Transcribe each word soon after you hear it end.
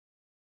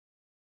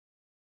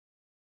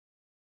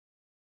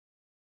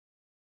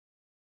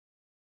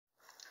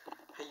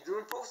you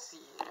doing, Posty?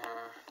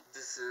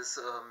 This is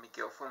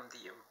Miguel from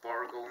the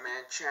Embargo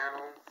Man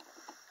channel.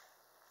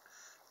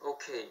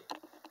 Okay,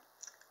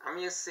 I'm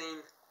just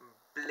saying,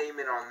 blame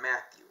it on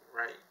Matthew,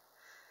 right?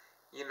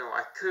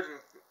 I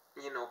couldn't,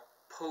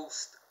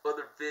 post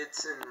other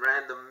vids in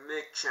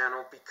RandomMig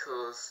channel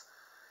because,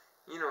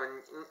 and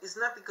it's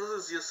not because it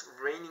was just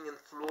raining in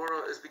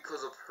Florida, it's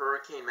because of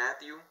Hurricane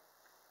Matthew.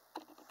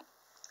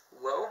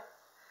 Well,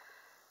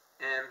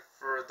 and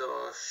for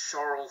the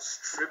Charles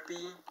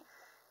Trippy,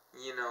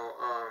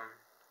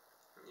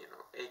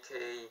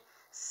 aka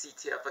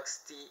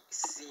CTFxC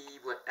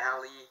with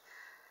Ali,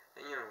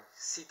 and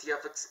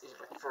CTFxC,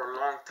 for a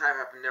long time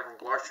I've never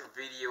watched a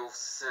video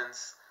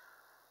since,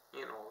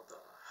 the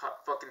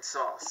hot fucking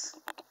sauce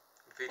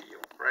video,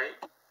 right?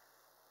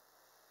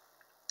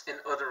 And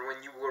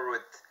when you were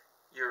with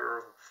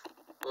your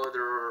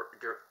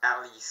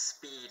Ali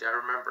Speed, I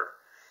remember.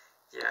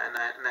 Yeah,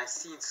 and I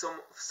seen some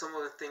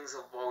of the things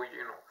about,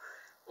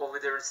 over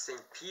there in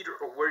St. Peter,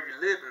 or where you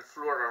live in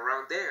Florida,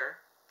 around there,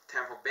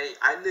 Tampa Bay.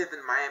 I live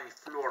in Miami,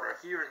 Florida.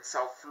 Here in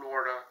South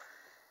Florida,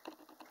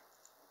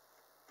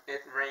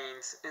 it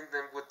rains, and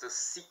then with the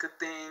Zika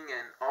thing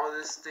and all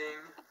this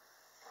thing,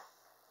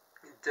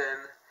 then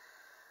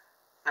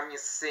I'm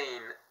just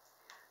saying,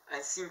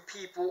 I seen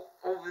people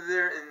over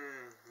there in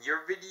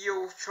your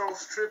video,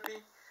 Charles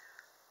Trippy,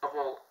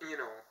 about, you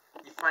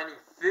finding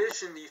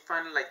fish, and you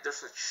find like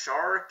there's a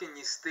shark, and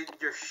you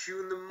stick your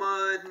shoe in the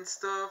mud and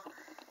stuff.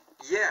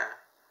 Yeah,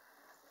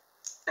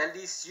 at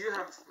least you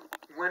have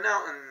went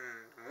out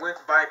and went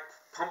by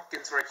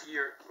pumpkins right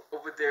here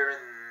over there in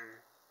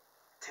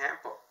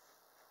Tampa,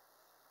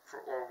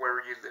 or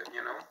where you live,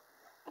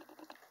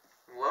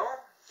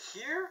 Well,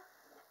 here,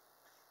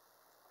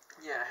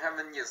 yeah, I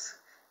haven't just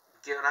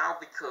given out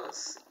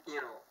because,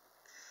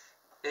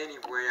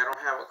 anyway, I don't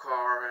have a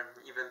car,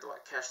 and even though I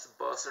catch the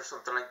bus or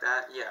something like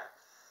that, yeah,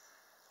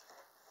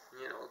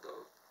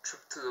 the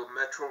trip to the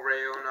metro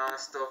rail and all that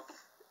stuff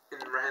in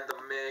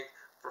RandomMig.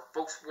 For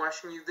folks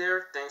watching you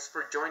there, thanks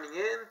for joining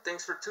in,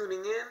 thanks for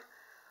tuning in.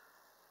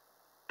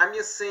 I'm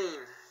just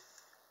saying,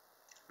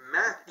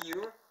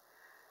 Matthew,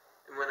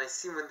 when I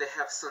see when they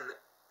have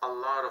a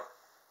lot of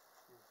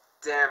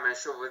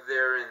damage over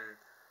there in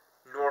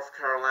North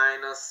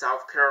Carolina,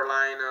 South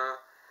Carolina,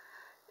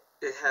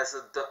 it has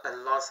a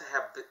lot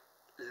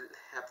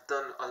have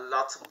done a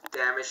lot of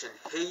damage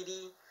in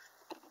Haiti.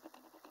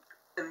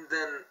 And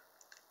then,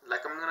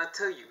 like I'm gonna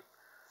tell you,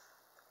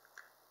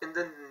 and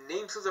then the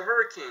names of the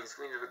hurricanes.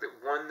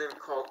 One name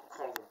called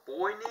a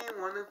boy name,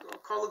 one name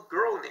called a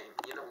girl name.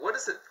 What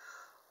is it?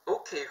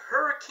 Okay,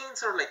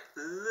 hurricanes are like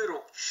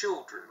little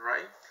children,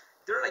 right?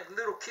 They're like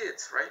little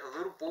kids, right? A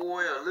little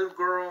boy, a little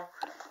girl.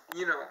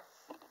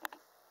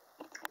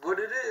 What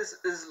it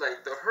is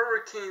like the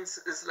hurricanes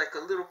is like a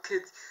little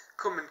kid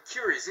coming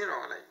curious.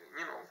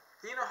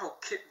 How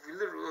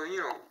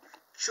little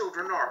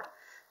children are.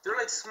 They're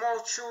like small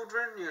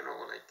children,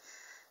 like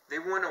they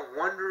want to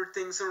wander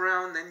things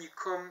around, then you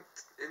come,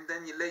 and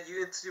then you let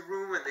you into the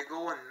room, and they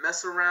go and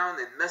mess around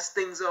and mess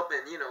things up,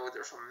 and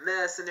there's a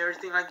mess and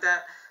everything like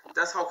that.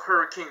 That's how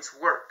hurricanes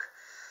work.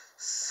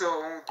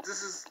 So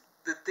this is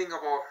the thing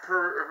about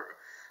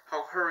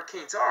how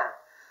hurricanes are.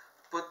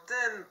 But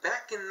then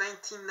back in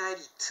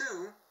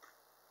 1992,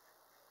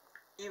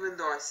 even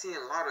though I seen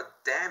a lot of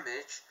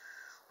damage,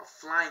 a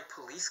flying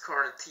police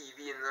car on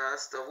TV and all that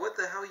stuff. What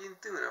the hell are you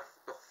doing?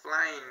 A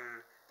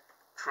flying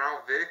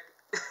Crown Vic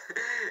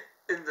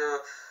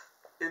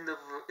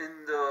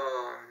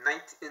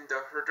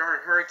during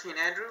Hurricane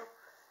Andrew?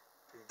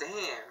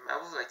 Damn, I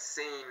was like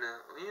saying,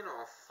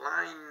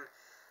 flying.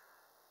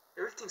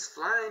 Everything's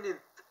flying and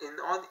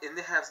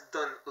it has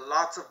done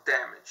lots of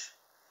damage.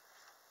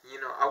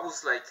 I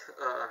was like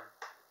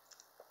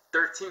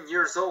 13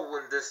 years old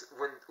when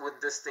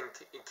this thing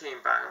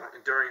came by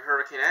during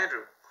Hurricane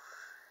Andrew.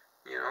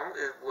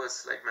 It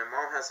was like my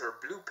mom has her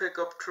blue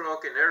pickup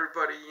truck, and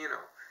everybody,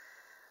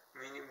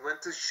 we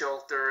went to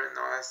shelter and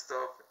all that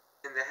stuff,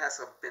 and there has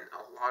been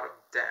a lot of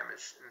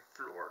damage in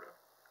Florida.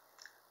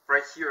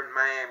 Right here in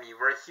Miami,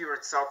 right here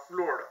in South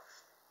Florida.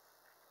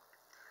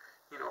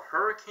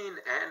 Hurricane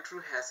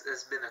Andrew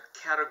has been a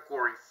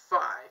Category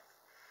 5.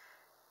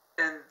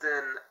 And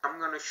then I'm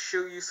going to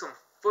show you some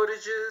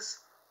footages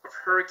of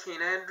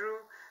Hurricane Andrew.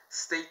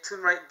 Stay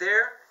tuned right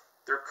there.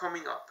 They're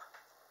coming up.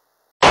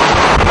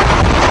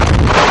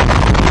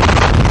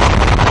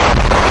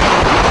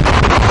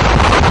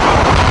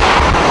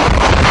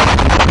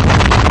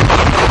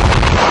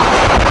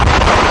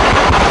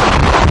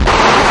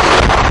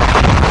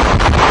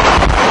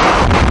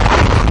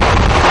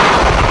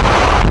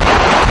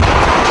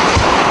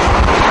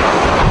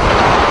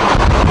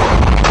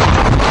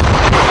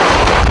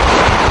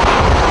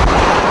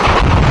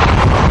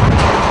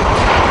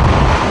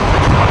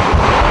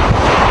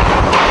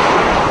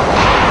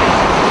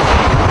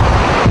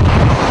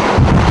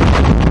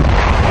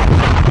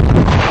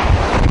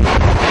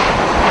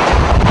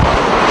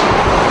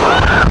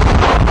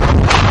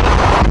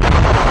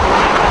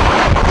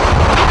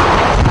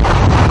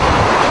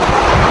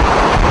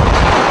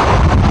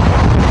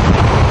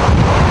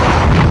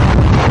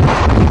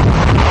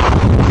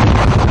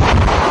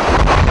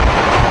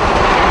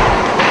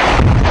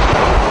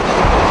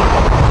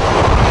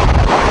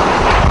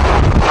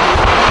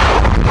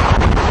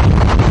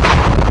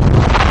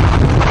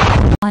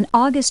 On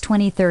August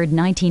 23,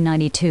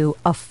 1992,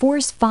 a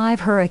Force 5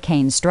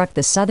 hurricane struck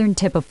the southern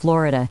tip of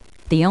Florida.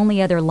 The only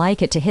other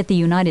like it to hit the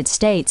United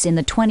States in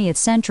the 20th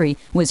century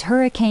was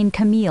Hurricane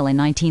Camille in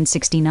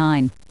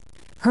 1969.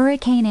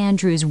 Hurricane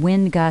Andrew's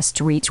wind gusts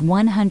reached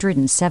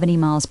 170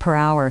 miles per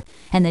hour,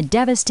 and the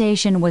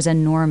devastation was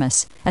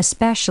enormous,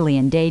 especially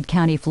in Dade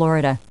County,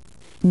 Florida.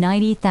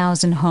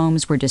 90,000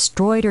 homes were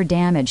destroyed or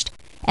damaged,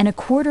 and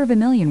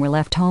 250,000 were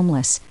left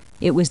homeless.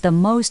 It was the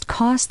most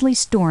costly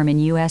storm in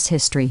U.S.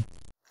 history.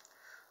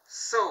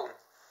 So,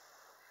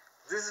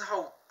 this is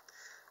how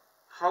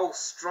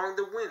strong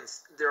the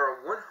winds. There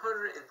are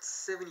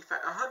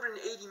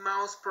 180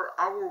 miles per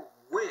hour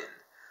wind,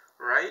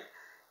 right?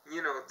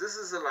 You know, this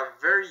is a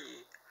very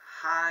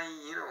high,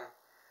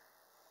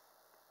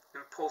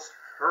 impulse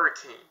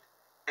hurricane.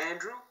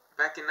 Andrew,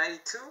 back in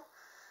 92,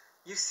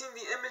 you've seen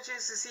the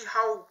images to see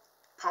how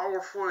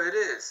powerful it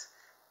is.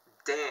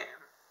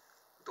 Damn,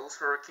 those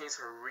hurricanes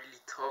are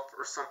really tough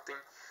or something.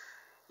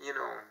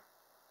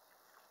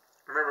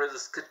 Remember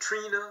this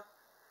Katrina?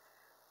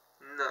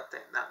 Not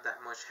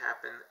that much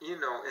happened.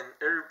 And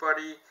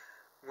everybody,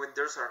 when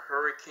there's a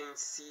hurricane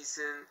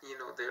season,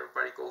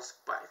 everybody goes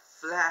buy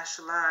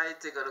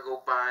flashlights. They're gonna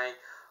go buy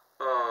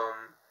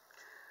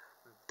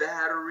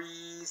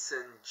batteries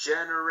and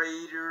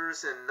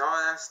generators and all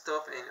that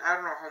stuff. And I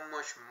don't know how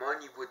much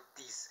money would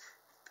these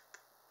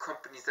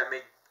companies that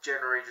make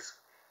generators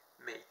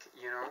make,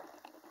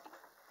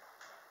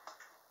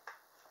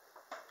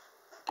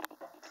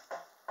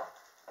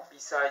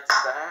 Besides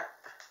that,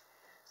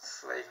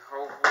 it's like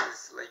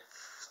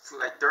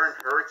like during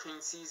hurricane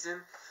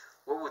season,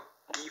 what would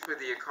be for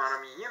the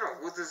economy?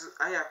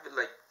 I have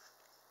it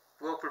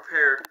well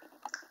prepared.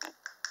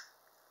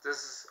 This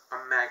is a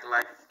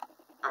maglite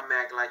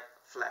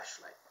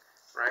flashlight,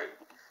 right?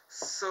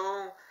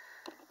 So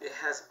it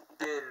has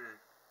been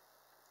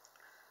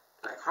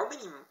how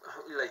many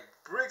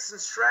Briggs and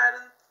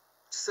Stratton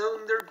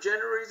selling their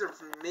generators are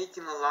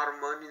making a lot of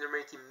money. They're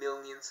making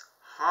millions.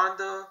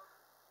 Honda,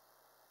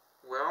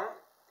 well,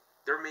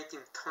 they're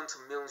making tons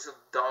of millions of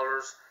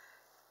dollars,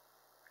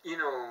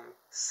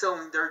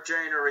 selling their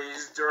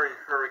generators during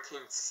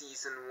hurricane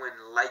season when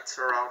lights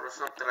are out or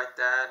something like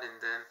that,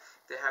 and then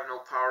they have no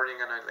power. They're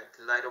gonna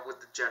light up with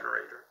the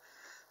generator.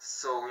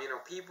 So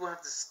people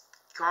have to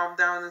calm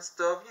down and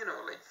stuff.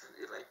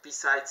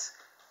 Besides,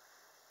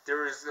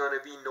 there is gonna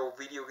be no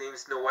video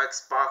games, no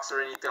Xbox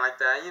or anything like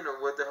that.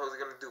 What the hell is it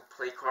gonna do?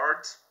 Play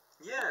cards?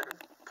 Yeah,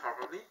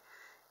 probably.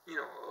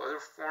 Other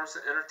forms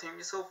to entertain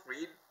yourself,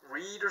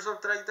 read or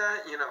something like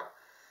that.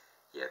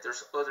 Yeah,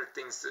 there's other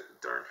things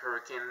during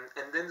hurricane,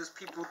 and then there's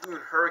people doing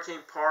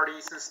hurricane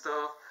parties and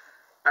stuff.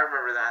 I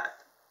remember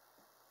that.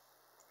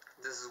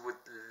 This is with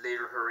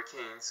later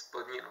hurricanes,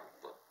 but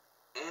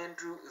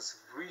Andrew is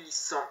really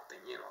something.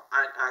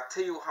 I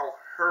tell you how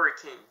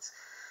hurricanes,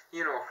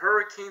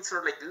 hurricanes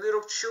are like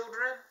little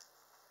children.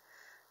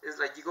 It's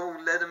like you go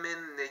and let them in,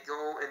 and they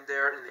go in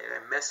there and they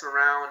mess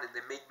around and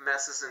they make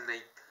messes and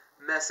they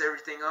mess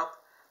everything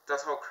up.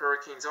 That's how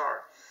hurricanes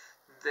are.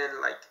 Then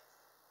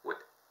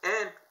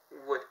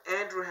what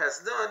Andrew has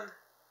done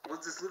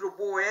with this little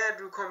boy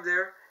Andrew come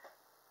there,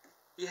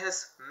 he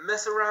has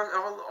messed around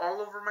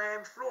all over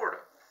Miami, Florida,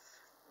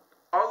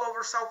 all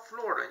over South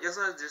Florida. It's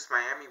not just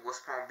Miami,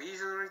 West Palm Beach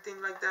or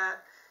anything like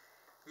that.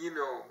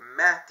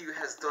 Matthew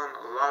has done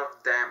a lot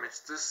of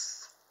damage.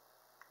 This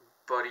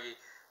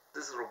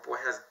little boy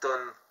has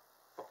done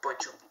a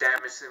bunch of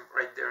damage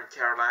right there in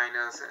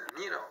Carolinas, and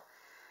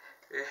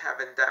it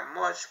haven't that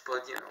much,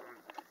 but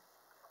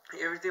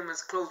everything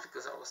was close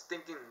because I was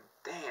thinking,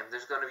 damn,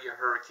 there's gonna be a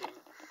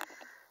hurricane.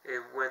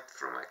 It went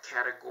from a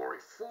category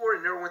 4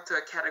 and never went to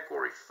a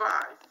category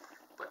 5,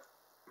 but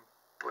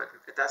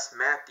that's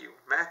Matthew.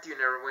 Matthew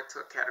never went to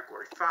a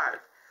category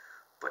 5,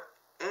 but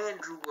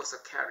Andrew was a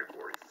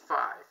category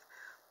 5.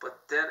 But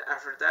then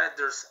after that,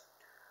 there's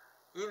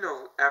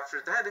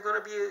they're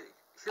gonna be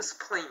his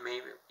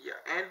playmate. Yeah,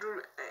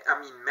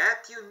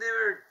 Matthew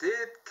never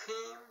did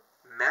came.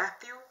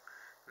 Matthew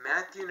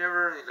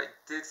never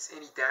did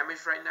any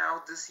damage right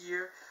now this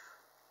year.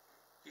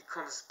 He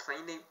comes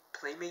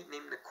playmate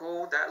named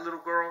Nicole. That little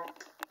girl,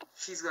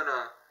 she's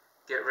gonna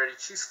get ready.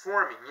 She's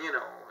forming. And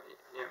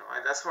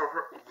that's how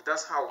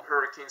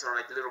hurricanes are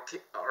like little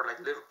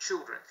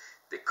children.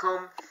 They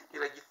come,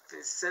 you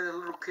send a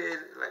little kid,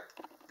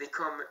 they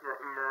come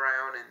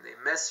around and they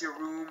mess your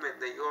room and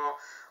they go,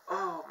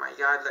 oh my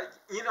God,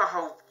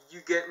 how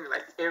you getting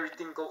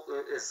everything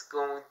is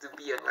going to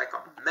be a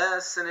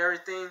mess and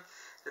everything.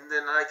 And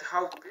then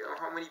how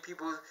many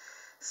people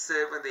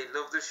said when they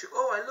love this show,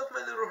 oh, I love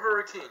my little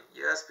hurricane.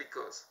 Yes,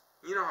 because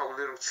you know how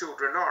little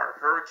children are.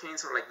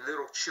 Hurricanes are like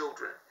little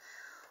children.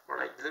 Or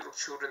little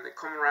children that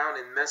come around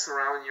and mess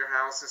around in your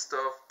house and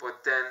stuff.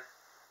 But then,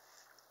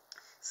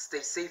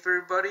 stay safe,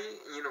 everybody.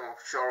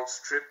 Charles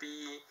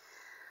Trippy,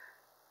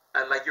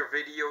 I like your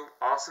video.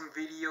 Awesome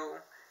video.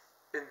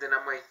 And then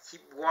I might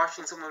keep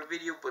watching some of the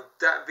video. But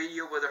that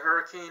video with the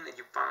hurricane, and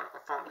I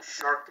found a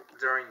shark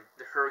during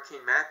the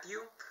Hurricane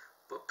Matthew.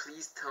 But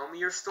please tell me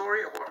your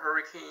story about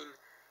Hurricane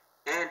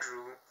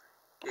Andrew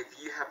if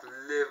you have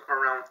lived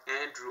around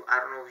Andrew, I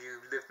don't know if you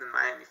lived in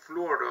Miami,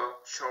 Florida,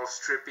 Charles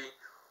Trippy,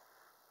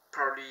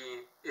 probably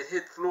it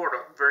hit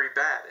Florida very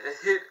bad. It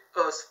hit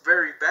us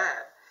very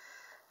bad.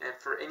 And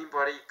for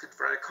anybody who could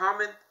write a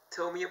comment,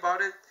 tell me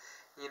about it.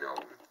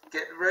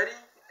 Get ready.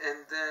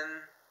 And then,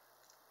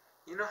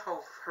 you know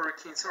how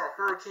hurricanes are.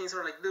 Hurricanes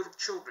are like little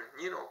children,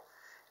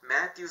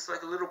 Matthew's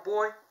like a little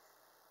boy.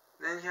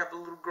 Then you have a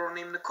little girl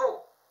named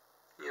Nicole,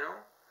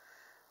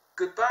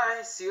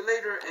 Goodbye. See you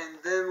later. And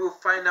then we'll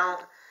find out.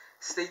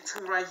 Stay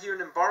tuned right here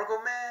in Embargo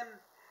Man.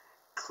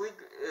 Click,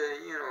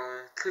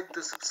 click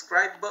the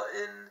subscribe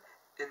button.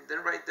 And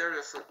then right there,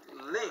 there's a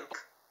link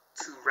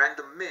to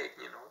RandomMig.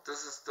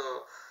 This is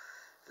the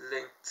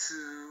link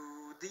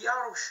to the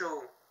auto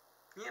show.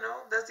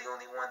 That's the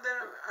only one that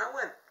I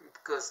went.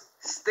 Because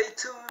stay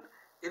tuned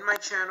in my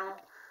channel.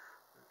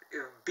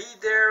 Be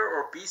there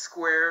or be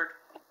squared.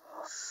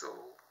 So,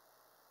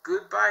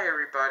 goodbye,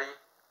 everybody.